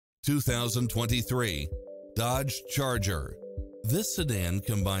2023 Dodge Charger. This sedan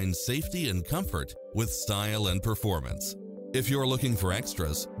combines safety and comfort with style and performance. If you're looking for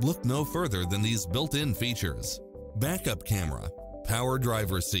extras, look no further than these built-in features: backup camera, power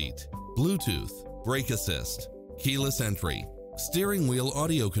driver seat, Bluetooth, brake assist, keyless entry, steering wheel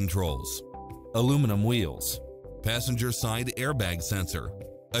audio controls, aluminum wheels, passenger side airbag sensor,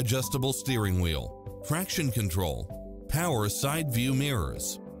 adjustable steering wheel, traction control, power side view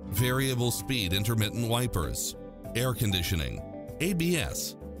mirrors, variable speed intermittent wipers, air conditioning,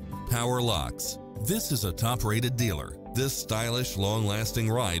 ABS, power locks. This is a top-rated dealer. This stylish, long-lasting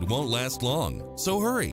ride won't last long, so hurry.